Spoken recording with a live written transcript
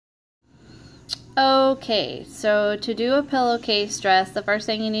Okay, so to do a pillowcase dress, the first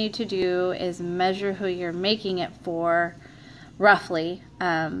thing you need to do is measure who you're making it for, roughly.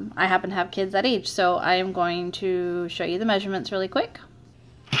 I happen to have kids that age, so I am going to show you the measurements really quick.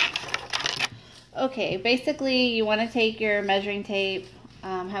 Okay, basically you want to take your measuring tape,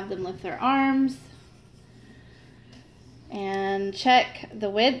 have them lift their arms, and check the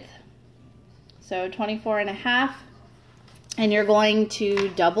width, so 24.5, and you're going to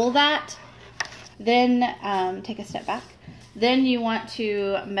double that. Then take a step back. Then you want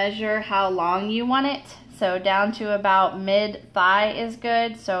to measure how long you want it. So down to about mid thigh is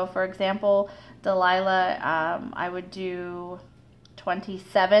good. So for example, Delilah, I would do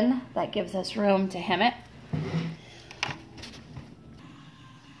 27. That gives us room to hem it.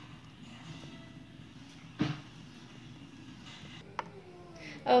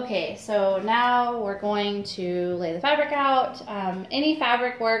 Okay, so now we're going to lay the fabric out. Any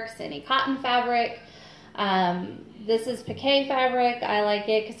fabric works, any cotton fabric. This is piqué fabric. I like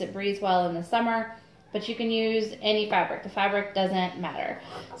it because it breathes well in the summer, but you can use any fabric. The fabric doesn't matter.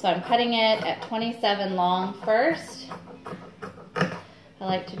 So I'm cutting it at 27 long first. I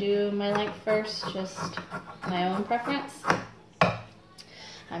like to do my length first, just my own preference.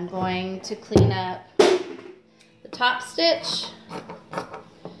 I'm going to clean up the top stitch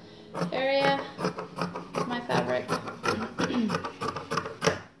area of my fabric.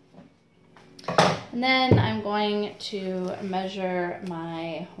 And then I'm going to measure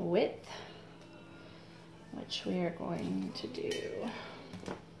my width, which we are going to do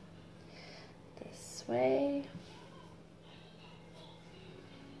this way.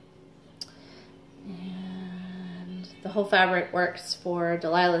 And the whole fabric works for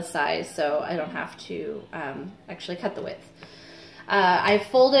Delilah's size, so I don't have to actually cut the width. I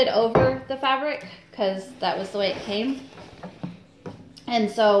folded over the fabric because that was the way it came.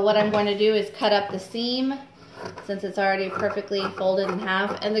 And so what I'm going to do is cut up the seam since it's already perfectly folded in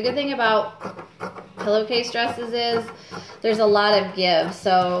half. And the good thing about pillowcase dresses is there's a lot of give.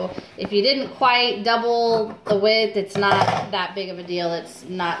 So if you didn't quite double the width, it's not that big of a deal. It's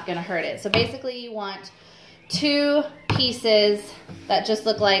not going to hurt it. So basically you want two pieces that just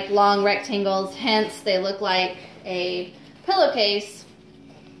look like long rectangles. Hence they look like a pillowcase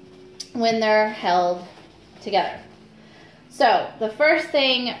when they're held together. So the first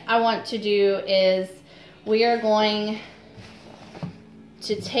thing I want to do is we are going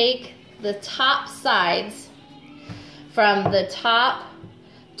to take the top sides from the top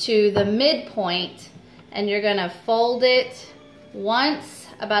to the midpoint, and you're going to fold it once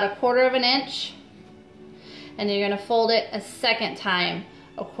about 1/4 inch, and you're going to fold it a second time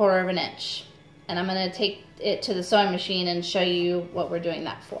 1/4 inch. And I'm going to take it to the sewing machine and show you what we're doing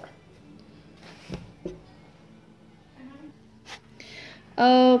that for.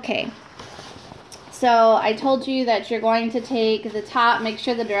 Okay, so I told you that you're going to take the top, make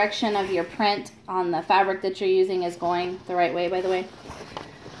sure the direction of your print on the fabric that you're using is going the right way, by the way.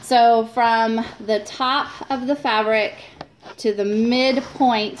 So from the top of the fabric to the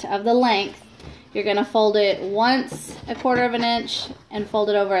midpoint of the length, you're going to fold it once 1/4 inch and fold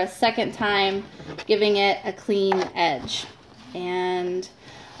it over a second time, giving it a clean edge. And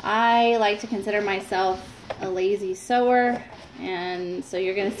I like to consider myself a lazy sewer, and so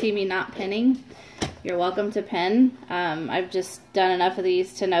you're going to see me not pinning. You're welcome to pin. I've just done enough of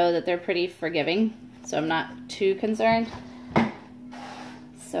these to know that they're pretty forgiving, so I'm not too concerned.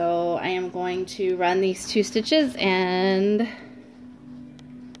 So I am going to run these 2 stitches and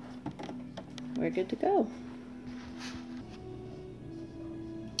we're good to go.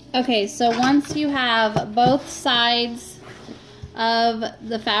 Okay, so once you have both sides of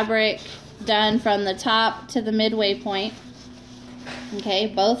the fabric done from the top to the midway point, okay,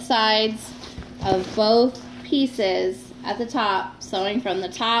 both sides of both pieces at the top, sewing from the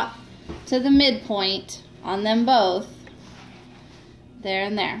top to the midpoint on them both, there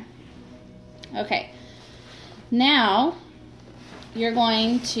and there. Okay, now you're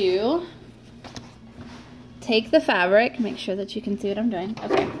going to take the fabric, make sure that you can see what I'm doing.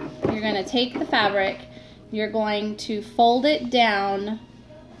 Okay, you're going to take the fabric, you're going to fold it down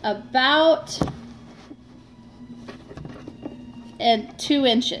about 2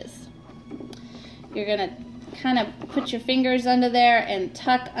 inches. You're going to kind of put your fingers under there and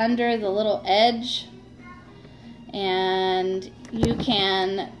tuck under the little edge, and you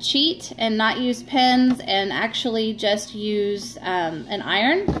can cheat and not use pins and actually just use an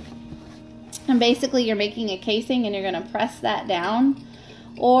iron. And basically you're making a casing and you're going to press that down,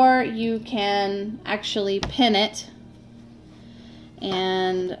 or you can actually pin it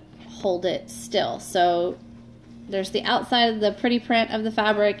and hold it still. So there's the outside of the pretty print of the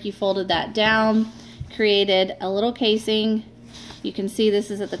fabric. You folded that down, created a little casing. You can see this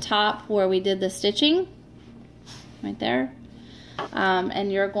is at the top where we did the stitching, right there.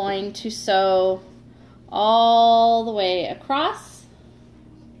 And you're going to sew all the way across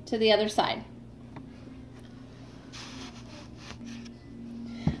to the other side.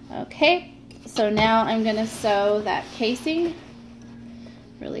 Okay, so now I'm gonna sew that casing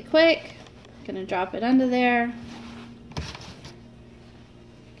really quick. Gonna drop it under there.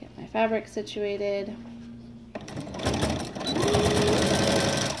 Get my fabric situated.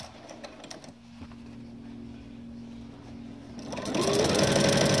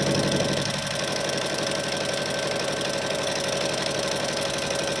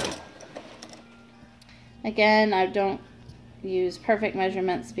 Again, I don't use perfect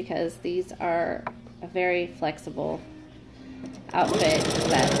measurements because these are a very flexible outfit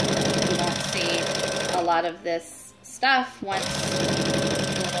that you won't see a lot of this stuff once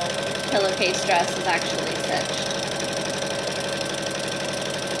the little pillowcase dress is actually stitched.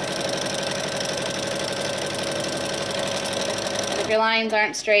 And if your lines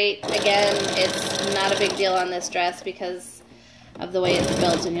aren't straight, again, it's not a big deal on this dress because of the way it's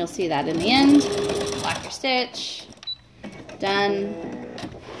built, and you'll see that in the end. Lock your stitch. Done.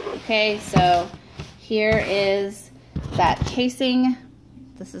 Okay, so here is that casing.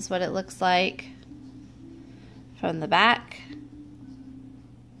 This is what it looks like from the back.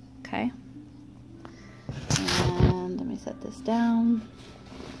 Okay. And let me set this down.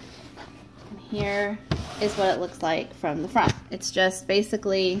 And here is what it looks like from the front. It's just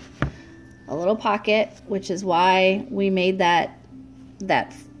basically a little pocket, which is why we made that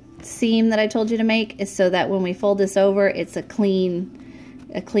seam that I told you to make, is so that when we fold this over, it's a clean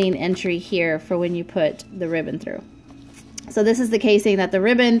entry here for when you put the ribbon through. So this is the casing that the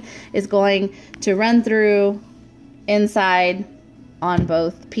ribbon is going to run through inside on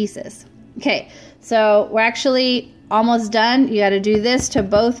both pieces. Okay, so we're actually almost done. You got to do this to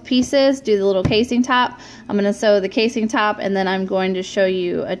both pieces. Do the little casing top. I'm going to sew the casing top, and then I'm going to show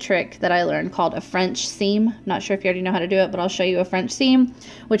you a trick that I learned called a French seam. Not sure if you already know how to do it, but I'll show you a French seam,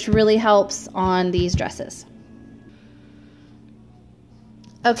 which really helps on these dresses.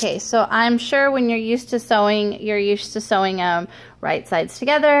 Okay, so I'm sure when you're used to sewing right sides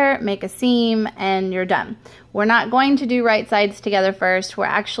together, make a seam, and you're done. We're not going to do right sides together first. We're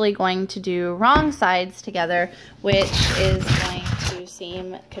actually going to do wrong sides together, which is going to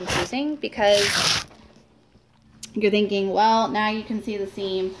seem confusing because you're thinking, well, now you can see the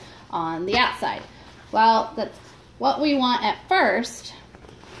seam on the outside. Well, that's what we want at first.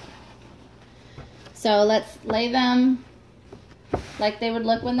 So let's lay them like they would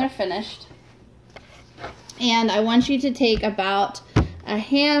look when they're finished. And I want you to take about a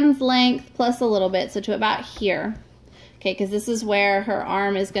hand's length plus a little bit, so to about here. Okay, because this is where her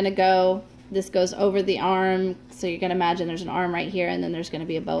arm is going to go. This goes over the arm, so you're going to imagine there's an arm right here, and then there's going to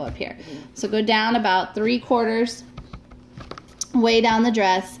be a bow up here. So go down about 3/4 way down the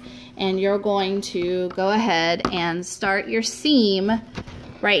dress, and you're going to go ahead and start your seam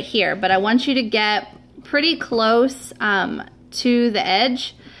right here. But I want you to get pretty close to the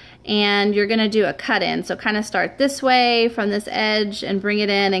edge, and you're gonna do a cut in. So kind of start this way from this edge and bring it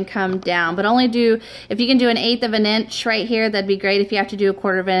in and come down. But only do, if you can do 1/8 of an inch right here, that'd be great. If you have to do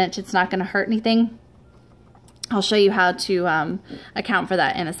 1/4 of an inch, it's not gonna hurt anything. I'll show you how to account for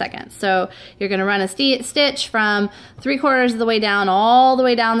that in a second. So you're gonna run a stitch from 3/4 of the way down, all the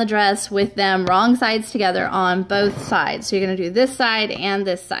way down the dress with them wrong sides together on both sides. So you're gonna do this side and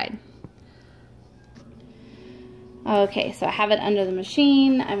this side. Okay, so I have it under the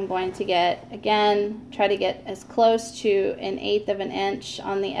machine. I'm going to get, again, try to get as close to 1/8 of an inch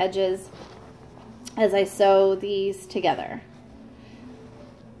on the edges as I sew these together.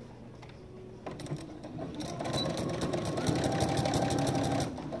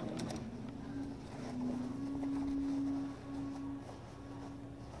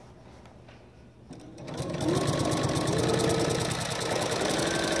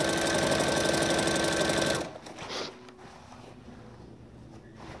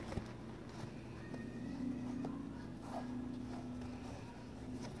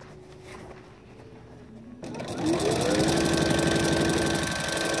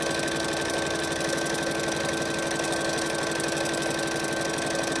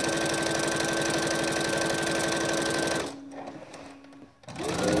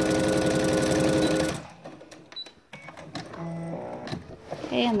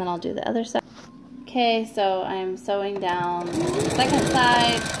 Okay, and then I'll do the other side. Okay, so I'm sewing down the second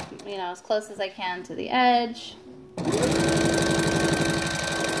side, you know, as close as I can to the edge.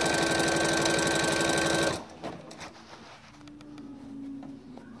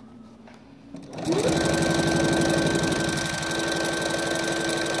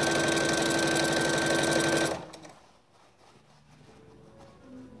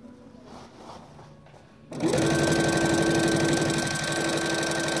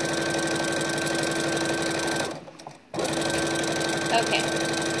 Okay.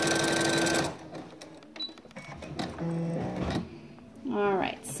 All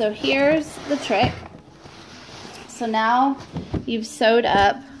right, so here's the trick. So now you've sewed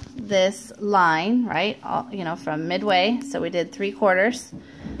up this line, right? You know, from midway. So we did 3/4.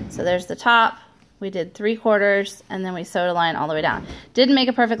 So there's the top. We did 3/4, and then we sewed a line all the way down. Didn't make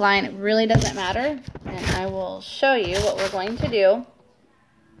a perfect line. It really doesn't matter. And I will show you what we're going to do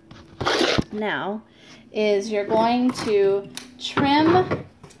now is you're going to trim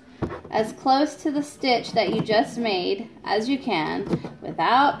as close to the stitch that you just made as you can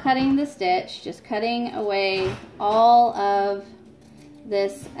without cutting the stitch, just cutting away all of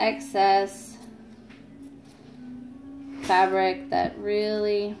this excess fabric that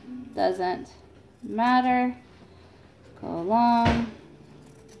really doesn't matter. Go along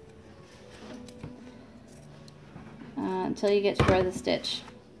until you get to where the stitch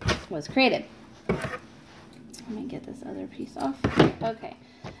was created. Let me get this other piece off. Okay.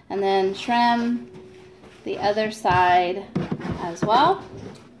 And then trim the other side as well.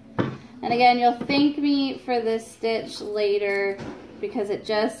 And again, you'll thank me for this stitch later because it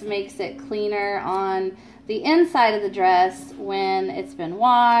just makes it cleaner on the inside of the dress when it's been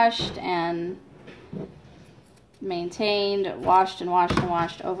washed and maintained, washed and washed and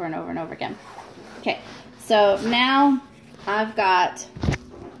washed over and over and over again. Okay, so now I've got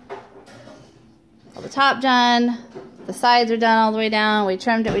all the top done. The sides are done all the way down. We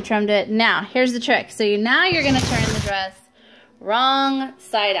trimmed it, we trimmed it. Now, here's the trick. So now you're gonna turn the dress wrong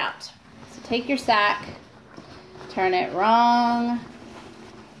side out. So take your sack, turn it wrong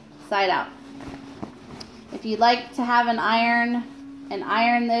side out. If you'd like to have an iron and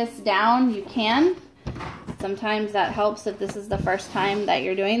iron this down, you can. Sometimes that helps if this is the first time that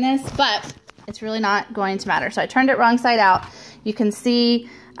you're doing this, but it's really not going to matter. So I turned it wrong side out. You can see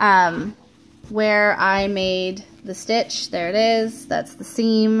where I made the stitch. There it is. That's the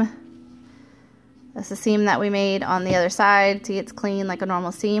seam. That's the seam that we made on the other side. See, it's clean like a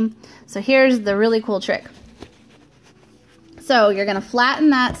normal seam. So here's the really cool trick. So you're going to flatten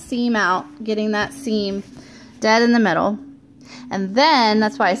that seam out, getting that seam dead in the middle. And then,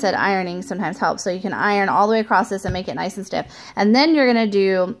 that's why I said ironing sometimes helps. So you can iron all the way across this and make it nice and stiff. And then you're going to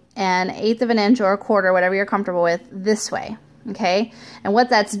do an 1/8 of an inch or a quarter, whatever you're comfortable with, this way. Okay? And what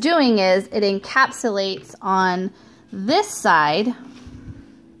that's doing is it encapsulates on this side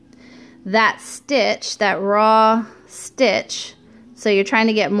that stitch, that raw stitch. So you're trying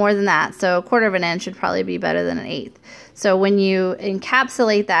to get more than that. So 1/4 of an inch would probably be better than an 1/8. So when you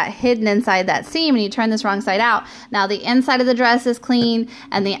encapsulate that hidden inside that seam and you turn this wrong side out, now the inside of the dress is clean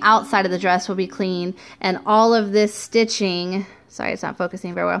and the outside of the dress will be clean, and all of this stitching, sorry, it's not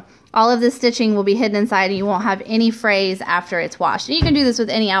focusing very well, all of this stitching will be hidden inside and you won't have any frays after it's washed. And you can do this with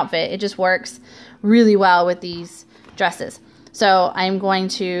any outfit. It just works really well with these dresses. So I'm going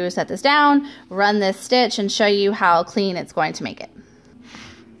to set this down, run this stitch, and show you how clean it's going to make it.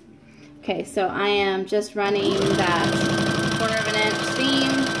 Okay, so I am just running that 1/4 of an inch seam,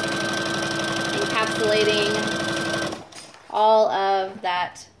 encapsulating all of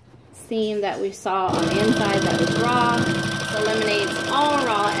that seam that we saw on the inside that was raw. This eliminates all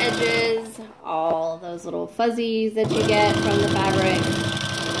raw edges, all those little fuzzies that you get from the fabric.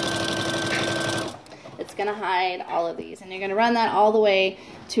 It's gonna hide all of these, and you're gonna run that all the way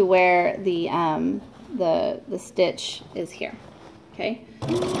to where the stitch is here. Okay,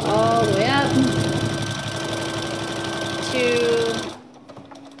 all the way up to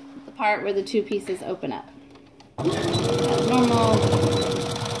the part where the two pieces open up. As normal.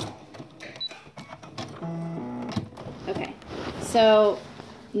 Okay, so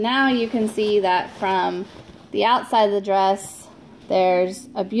now you can see that from the outside of the dress, there's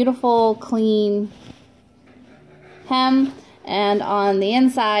a beautiful, clean hem, and on the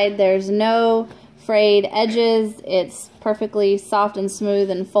inside, there's no frayed edges. It's perfectly soft and smooth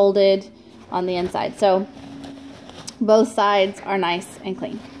and folded on the inside. So both sides are nice and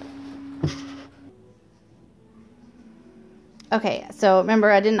clean. Okay, so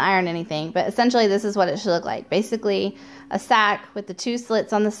remember I didn't iron anything, but essentially this is what it should look like. Basically a sack with the two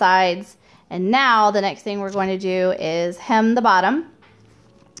slits on the sides. And now the next thing we're going to do is hem the bottom.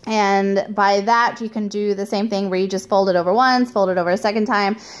 And by that, you can do the same thing where you just fold it over once, fold it over a second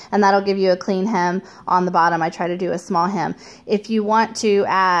time, and that'll give you a clean hem on the bottom. I try to do a small hem. If you want to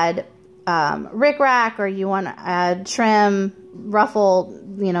add rickrack, or you want to add trim, ruffle,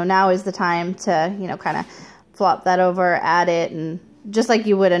 you know, now is the time to, you know, kind of flop that over, add it, and just like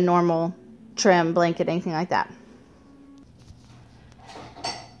you would a normal trim blanket, anything like that.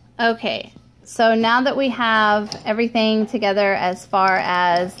 Okay. So now that we have everything together as far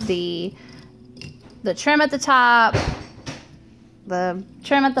as the trim at the top, the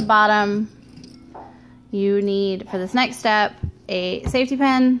trim at the bottom, you need, for this next step, a safety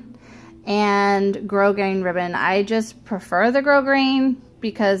pin and grosgrain ribbon. I just prefer the grosgrain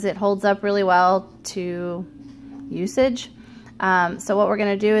because it holds up really well to usage. So what we're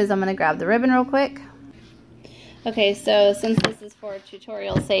gonna do is I'm gonna grab the ribbon real quick. Okay, so since this is for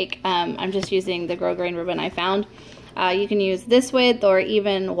tutorial's sake, I'm just using the grosgrain ribbon I found. You can use this width or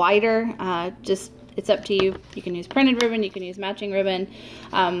even wider, just it's up to you. You can use printed ribbon, you can use matching ribbon.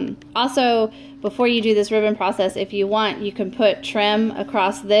 Also, before you do this ribbon process, if you want, you can put trim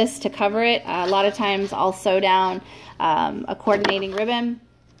across this to cover it. A lot of times I'll sew down a coordinating ribbon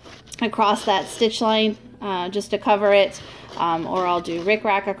across that stitch line just to cover it, or I'll do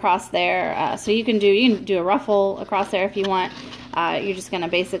rickrack across there. So you can do a ruffle across there if you want. You're just going to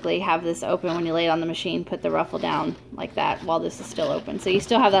basically have this open when you lay it on the machine, put the ruffle down like that while this is still open. So you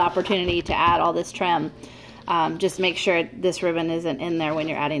still have the opportunity to add all this trim. Just make sure this ribbon isn't in there when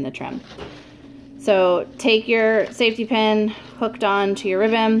you're adding the trim. So take your safety pin hooked on to your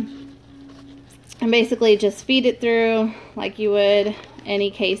ribbon and basically just feed it through like you would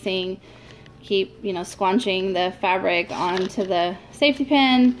any casing. Keep, squanching the fabric onto the safety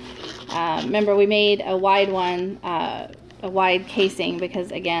pin. Remember, we made a wide one, a wide casing,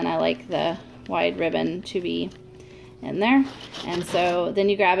 because again, I like the wide ribbon to be in there. And so then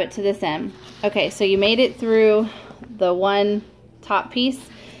you grab it to this end. Okay, so you made it through the one top piece.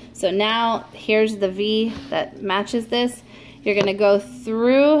 So now here's the V that matches this. You're gonna go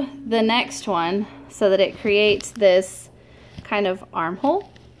through the next one so that it creates this kind of armhole.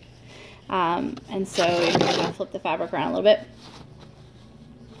 And so you're gonna flip the fabric around a little bit.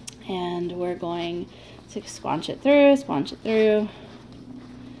 And we're going to squanch it through,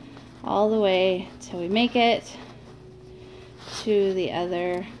 all the way till we make it to the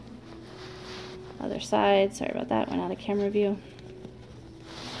other side. Sorry about that, went out of camera view.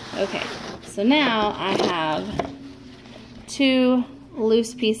 Okay, so now I have two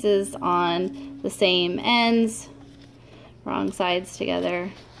loose pieces on the same ends, wrong sides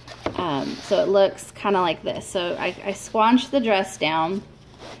together. So it looks kind of like this. So I squanched the dress down,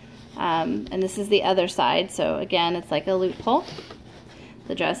 and this is the other side. So again, it's like a loophole.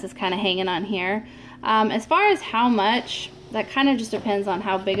 The dress is kind of hanging on here. As far as how much, that kind of just depends on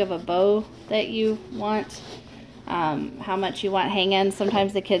how big of a bow that you want, how much you want hanging.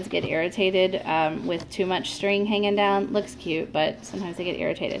 Sometimes the kids get irritated with too much string hanging down. Looks cute, but sometimes they get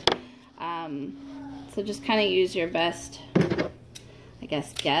irritated. So just kind of use your best, I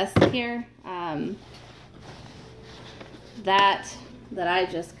guess here. That I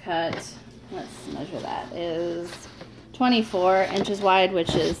just cut, let's measure that, is 24 inches wide,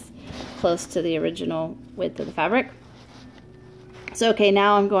 which is close to the original width of the fabric. So okay,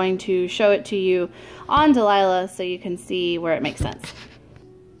 now I'm going to show it to you on Delilah so you can see where it makes sense.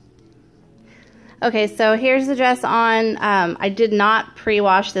 Okay, so here's the dress on. I did not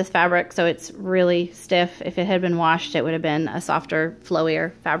pre-wash this fabric, so it's really stiff. If it had been washed, it would have been a softer,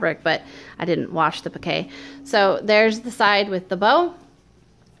 flowier fabric, but I didn't wash the piqué. So there's the side with the bow,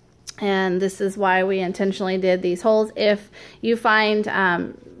 and this is why we intentionally did these holes. If you find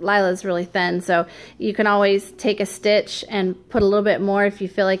Lila's really thin, so you can always take a stitch and put a little bit more if you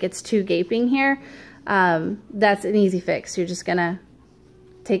feel like it's too gaping here. That's an easy fix. You're just gonna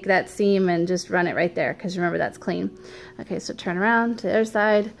take that seam and just run it right there, because remember, that's clean. Okay, so turn around to the other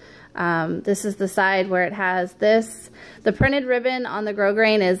side. This is the side where it has this. The printed ribbon on the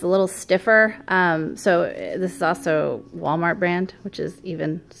grosgrain is a little stiffer. So this is also Walmart brand, which is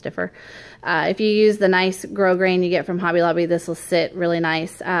even stiffer. If you use the nice grosgrain you get from Hobby Lobby, this will sit really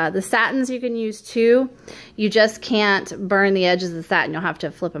nice. The satins you can use too. You just can't burn the edges of the satin. You'll have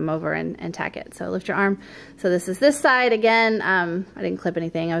to flip them over and tack it. So lift your arm. So this is this side again. I didn't clip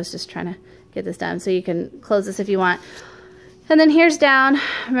anything. I was just trying to get this done. So you can close this if you want. And then here's down.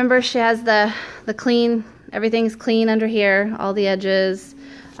 Remember, she has the clean, everything's clean under here, all the edges.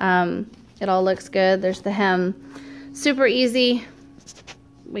 It all looks good. There's the hem. Super easy.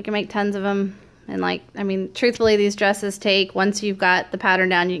 We can make tons of them. And truthfully, these dresses take, once you've got the pattern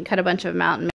down, you can cut a bunch of them out and